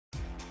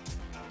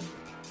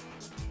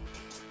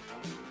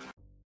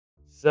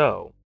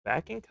So,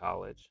 back in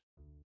college,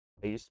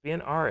 I used to be an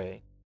RA,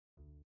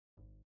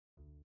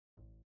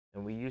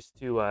 and we used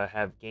to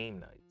have game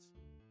nights.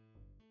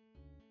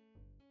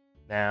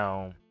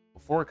 Now,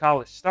 before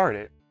college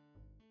started,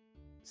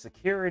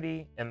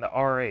 security and the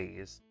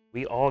RAs,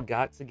 we all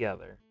got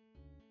together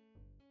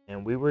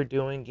and we were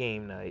doing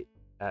game night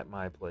at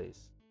my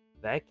place.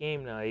 That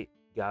game night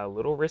got a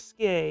little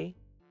risque,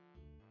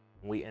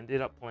 and we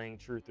ended up playing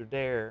Truth or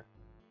Dare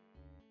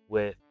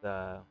with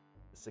the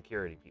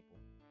security people.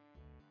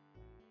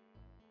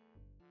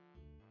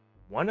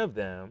 One of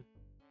them,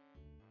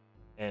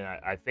 and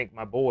I thank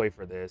my boy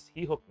for this,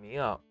 he hooked me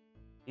up.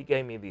 He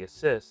gave me the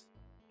assist,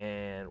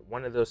 and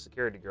one of those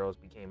security girls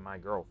became my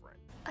girlfriend.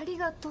 あり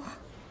がとう、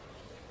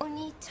お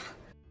兄ち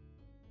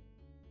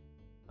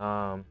ゃ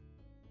ん。Um,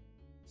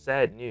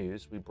 sad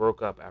news, we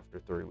broke up after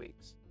 3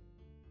 weeks,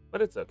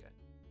 but it's okay.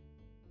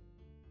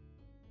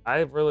 I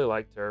really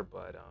liked her,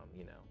 but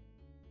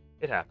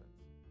it happens.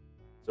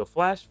 So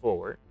flash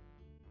forward,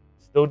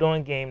 still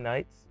doing game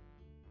nights,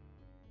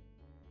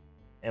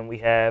 and we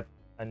have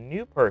a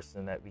new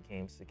person that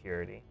became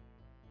security,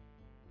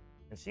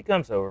 and she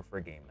comes over for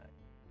game night.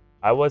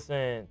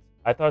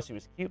 I thought she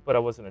was cute, but I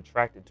wasn't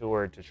attracted to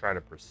her to try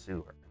to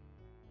pursue her.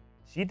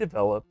 She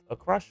developed a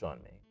crush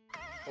on me.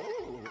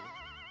 Oh,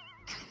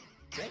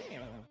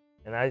 damn.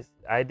 And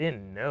I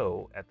didn't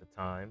know at the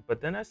time,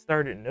 but then I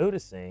started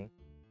noticing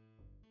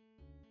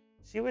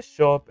she would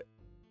show up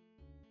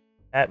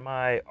at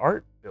my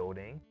art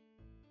building,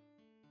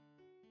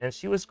 and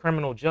she was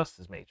criminal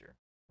justice major.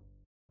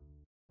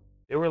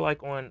 They were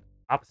like on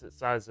opposite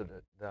sides of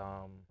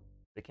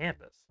the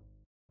campus.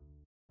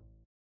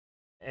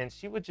 And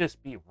she would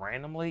just be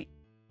randomly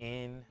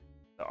in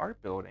the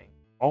art building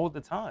all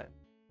the time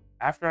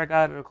after I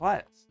got out of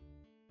class.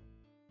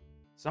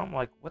 So I'm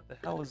like, what the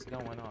hell is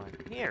going on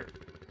here?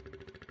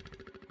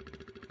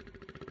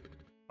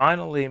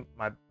 Finally,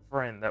 my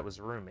friend that was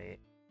a roommate,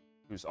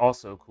 who's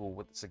also cool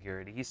with the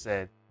security, he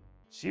said,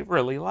 she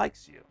really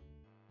likes you.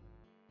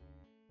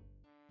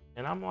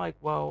 And I'm like,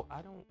 well,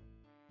 I don't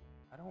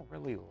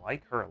really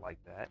like her like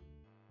that.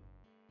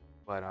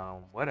 But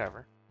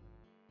whatever.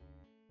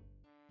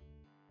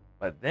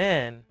 But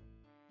then,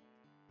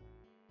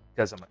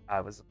 because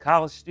I was a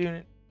college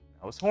student,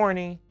 I was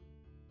horny,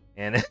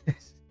 and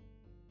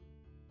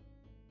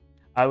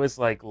I was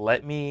like,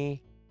 let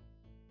me,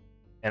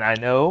 and I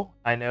know,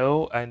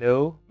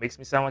 makes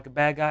me sound like a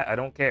bad guy. I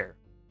don't care.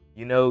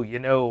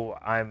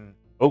 I'm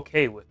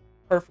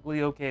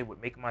perfectly okay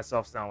with making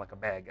myself sound like a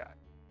bad guy.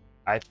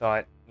 I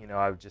thought,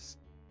 I would just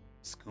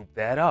scoop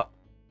that up.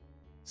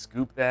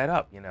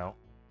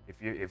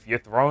 If you're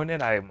throwing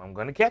it, I'm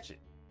gonna catch it.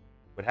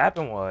 What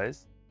happened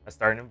was, I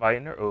started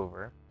inviting her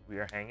over. We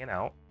were hanging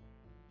out.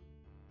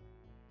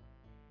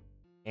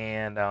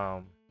 And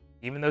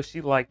even though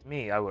she liked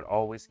me, I would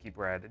always keep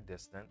her at a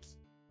distance.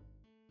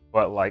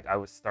 But like I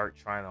would start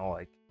trying to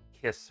like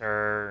kiss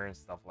her and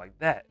stuff like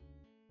that.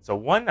 So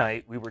one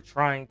night we were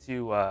trying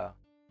to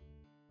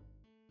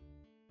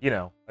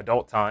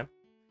adult time.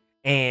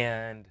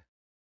 And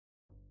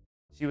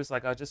she was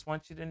like, I just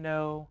want you to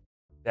know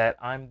that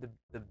I'm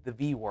the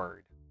V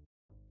word.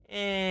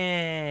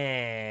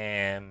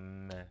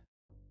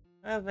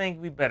 I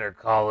think we better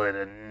call it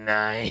a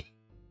night.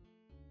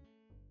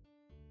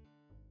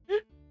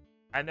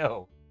 I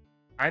know.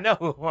 I'm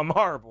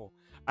horrible.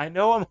 I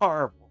know I'm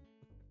horrible.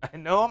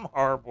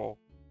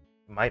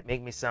 It might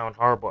make me sound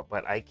horrible,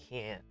 but I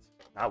can't.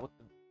 Not with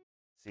the...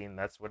 See, and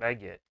that's what I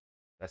get.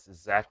 That's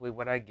exactly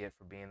what I get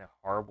for being a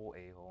horrible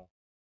a-hole.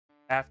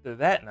 After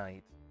that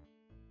night,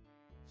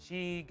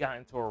 she got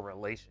into a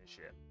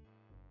relationship.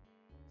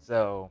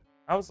 So,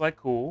 I was like,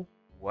 cool,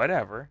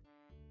 whatever.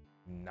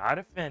 Not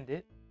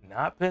offended,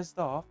 not pissed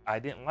off. I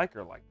didn't like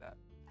her like that.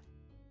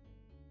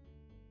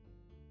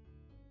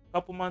 A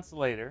couple months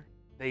later,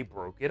 they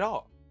broke it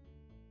off.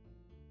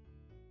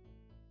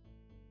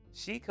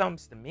 She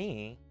comes to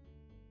me.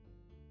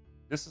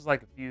 This is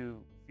like a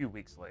few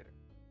weeks later.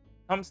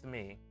 Comes to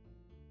me,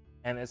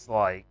 and it's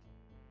like,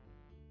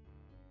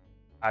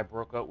 I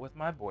broke up with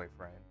my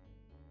boyfriend,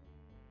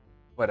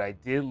 but I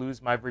did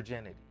lose my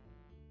virginity.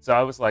 So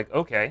I was like,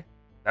 okay,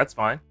 that's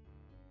fine.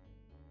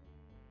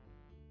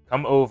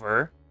 Come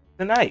over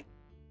tonight.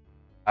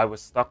 I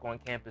was stuck on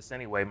campus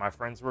anyway. My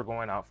friends were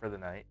going out for the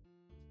night.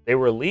 They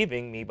were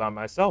leaving me by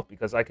myself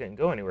because I couldn't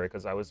go anywhere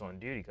because I was on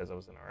duty because I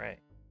was an RA.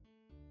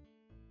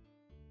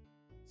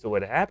 So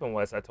what happened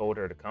was I told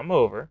her to come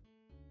over.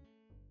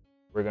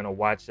 We're going to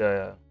watch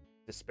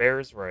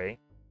Despairs Ray.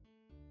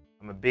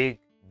 I'm a big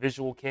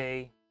Visual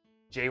K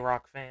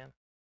J-Rock fan.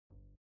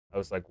 I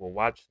was like, we'll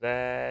watch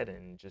that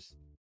and just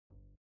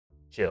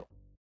chill.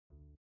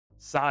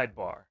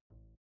 Sidebar.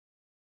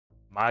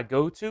 My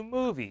go-to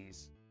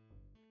movies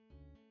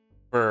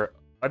for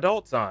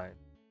adult time: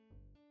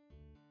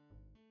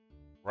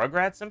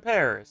 Rugrats in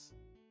Paris,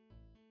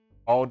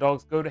 All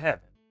Dogs Go to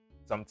Heaven.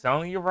 So I'm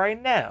telling you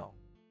right now,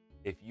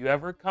 if you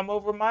ever come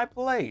over my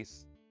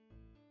place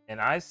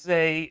and I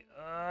say,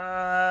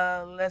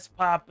 let's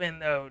pop in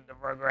the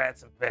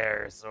Rugrats in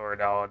Paris or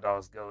the All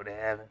Dogs Go to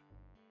Heaven,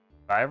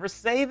 I ever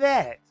say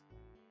that,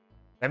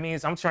 that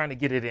means I'm trying to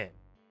get it in.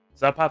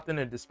 So I popped in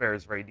a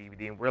Despairs Ray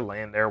DVD, and we're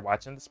laying there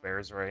watching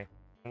Despairs Ray.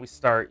 And we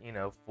start,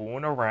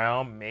 fooling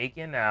around,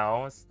 making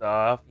out and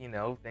stuff.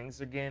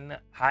 Things are getting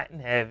hot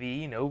and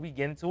heavy. We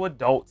get into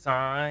adult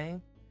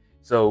time.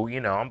 So,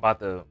 I'm about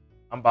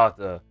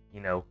to,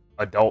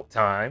 adult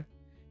time.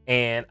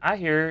 And I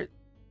hear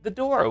the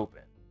door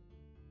open.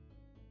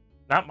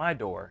 Not my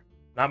door,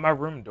 not my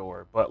room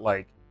door, but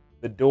like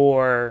the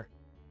door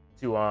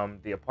to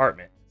the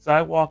apartment. So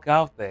I walk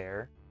out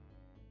there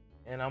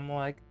and I'm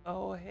like,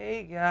 "Oh,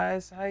 hey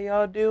guys, how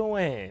y'all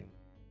doing?"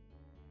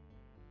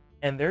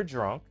 And they're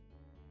drunk.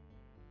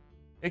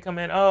 They come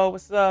in, "Oh,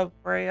 what's up,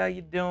 Bray? How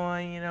you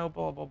doing? Blah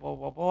blah blah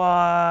blah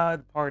blah.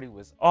 The party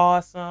was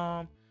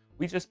awesome.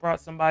 We just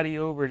brought somebody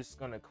over just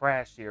gonna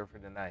crash here for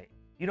the night.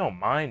 You don't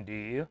mind, do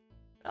you?"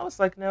 And I was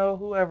like, "No,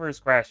 whoever is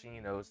crashing,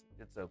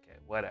 it's okay,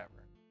 whatever."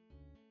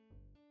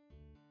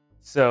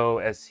 So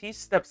as he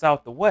steps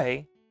out the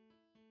way,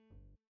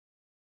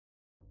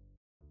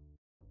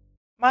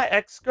 my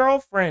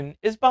ex-girlfriend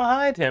is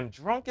behind him,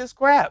 drunk as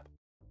crap.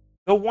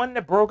 The one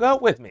that broke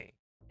up with me.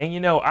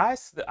 And I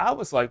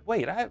was like,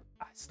 wait, I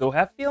still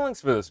have feelings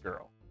for this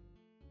girl.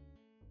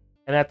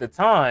 And at the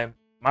time,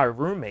 my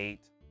roommate,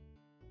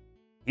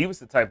 he was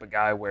the type of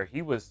guy where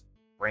he was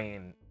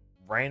bringing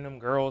random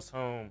girls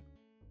home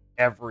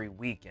every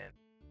weekend.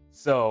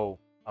 So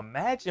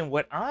imagine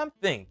what I'm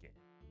thinking.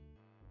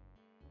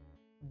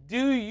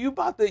 Dude, you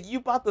about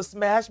to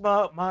smash you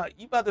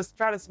about to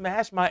try to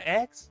smash my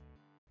ex?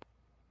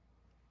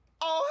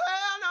 Oh,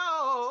 hell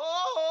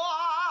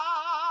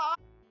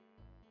no!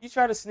 You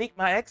try to sneak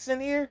my ex in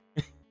here?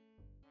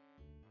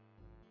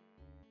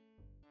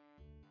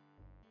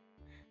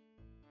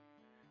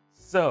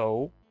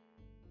 So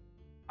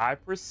I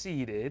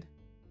proceeded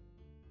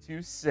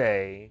to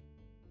say,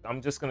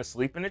 I'm just going to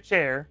sleep in a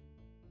chair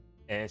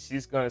and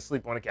she's going to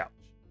sleep on the couch.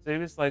 So he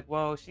was like,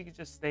 well, she could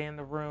just stay in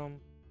the room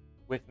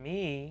with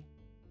me.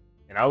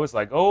 And I was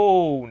like,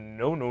 oh,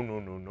 no, no, no,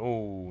 no,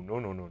 no, no,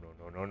 no, no,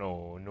 no,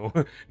 no,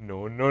 no,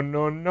 no, no, no,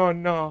 no, no,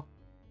 no.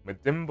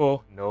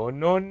 Matimbo, no,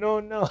 no, no,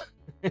 no.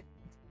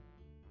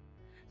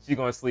 She's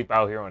going to sleep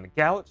out here on the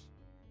couch.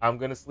 I'm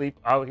going to sleep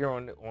out here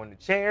on the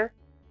chair.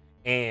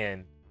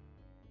 And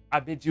I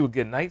bid you a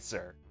good night,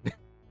 sir.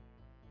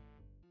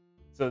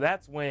 So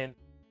that's when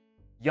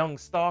young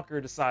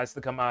Stalker decides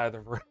to come out of the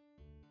room.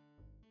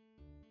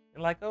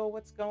 And like, oh,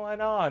 what's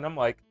going on? I'm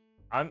like,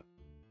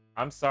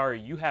 I'm sorry,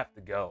 you have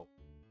to go.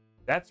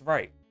 That's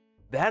right.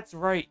 That's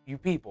right, you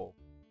people.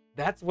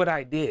 That's what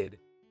I did.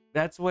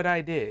 That's what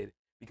I did.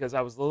 Because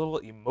I was a little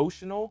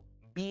emotional.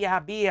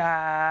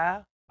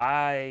 B-I-B-I.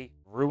 I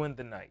ruined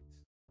the night.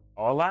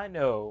 All I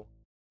know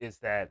is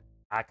that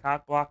I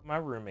cock blocked my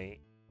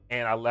roommate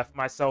and I left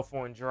my cell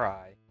phone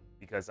dry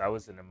because I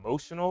was an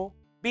emotional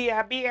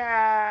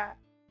B-I-B-I.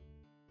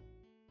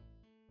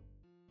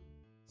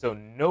 So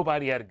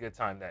nobody had a good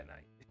time that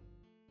night.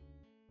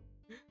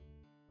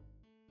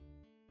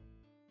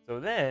 So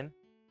then,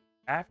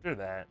 after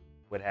that,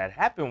 what had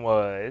happened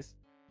was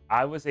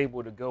I was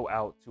able to go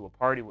out to a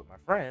party with my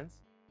friends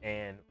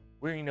and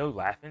we're,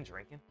 laughing,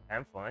 drinking,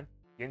 having fun,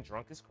 getting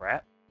drunk as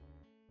crap.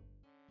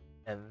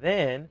 And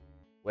then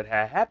what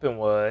had happened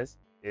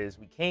is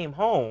we came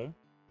home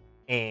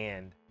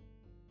and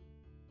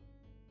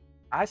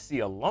I see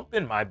a lump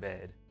in my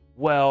bed.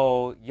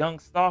 Well, young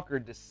Stalker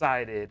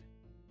decided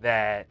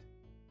that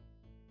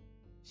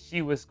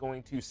she was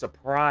going to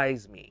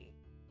surprise me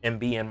and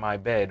be in my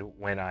bed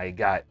when I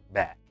got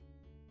back.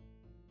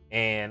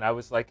 And I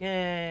was like,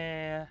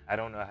 I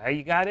don't know how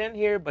you got in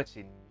here, but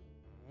you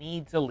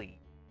need to leave.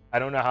 I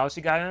don't know how she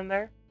got in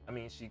there. I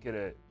mean, she could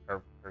have,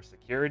 her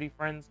security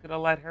friends could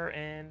have let her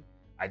in.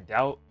 I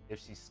doubt if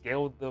she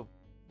scaled the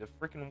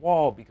freaking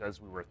wall because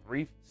we were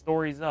 3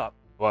 stories up.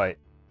 But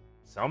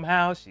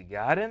somehow she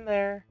got in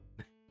there.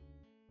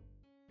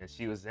 And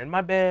she was in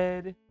my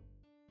bed.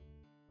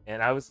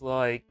 And I was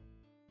like,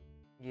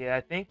 yeah,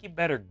 I think you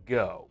better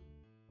go.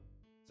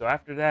 So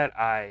after that,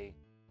 I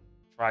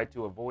tried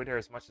to avoid her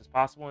as much as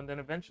possible. And then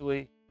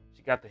eventually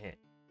she got the hint.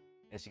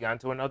 And she got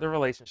into another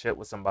relationship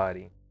with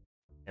somebody.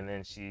 And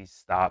then she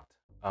stopped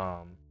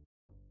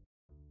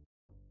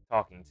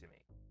talking to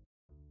me.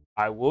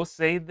 I will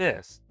say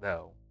this,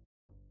 though.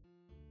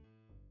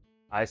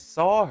 I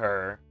saw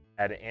her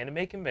at an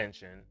anime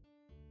convention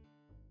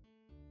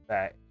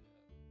that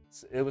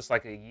it was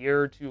like a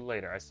year or 2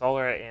 later. I saw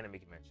her at an anime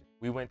convention.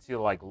 We went to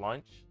like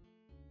lunch,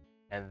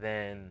 and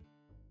then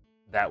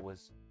that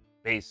was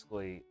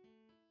basically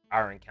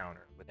our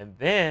encounter. And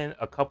then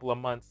a couple of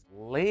months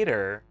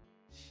later,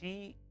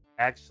 she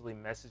actually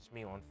messaged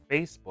me on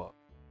Facebook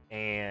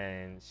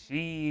and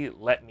she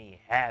let me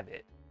have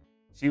it.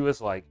 She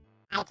was like,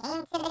 I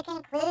came to the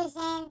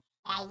conclusion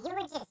that you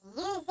were just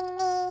using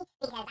me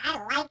because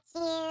I liked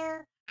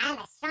you. I'm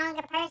a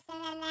stronger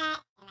person than that,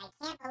 and I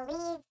can't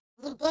believe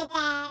you did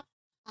that.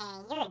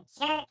 And you're a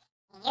jerk,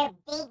 and you're a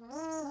big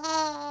meanie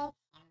head,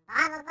 and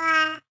blah blah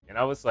blah. and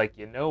I was like,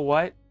 you know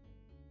what?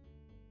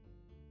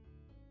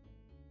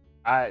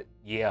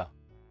 Yeah.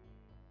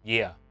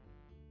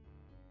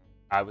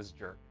 I was a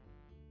jerk.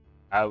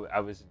 I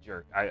was a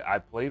jerk. I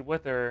played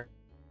with her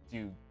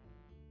to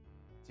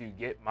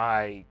get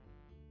my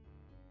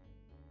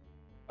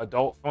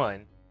adult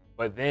fun,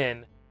 but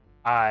then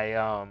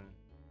I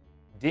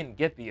didn't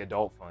get the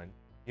adult fun.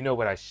 You know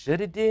what I should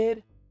have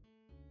did?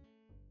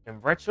 In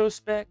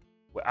retrospect,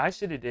 what I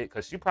should have did,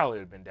 because she probably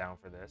would have been down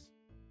for this,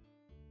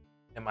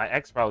 and my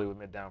ex probably would have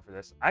been down for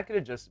this. I could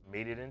have just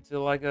made it into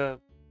like a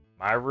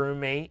my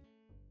roommate,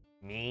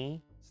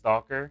 me,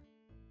 Stalker,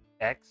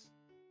 ex.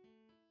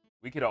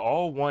 We could have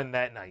all won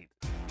that night.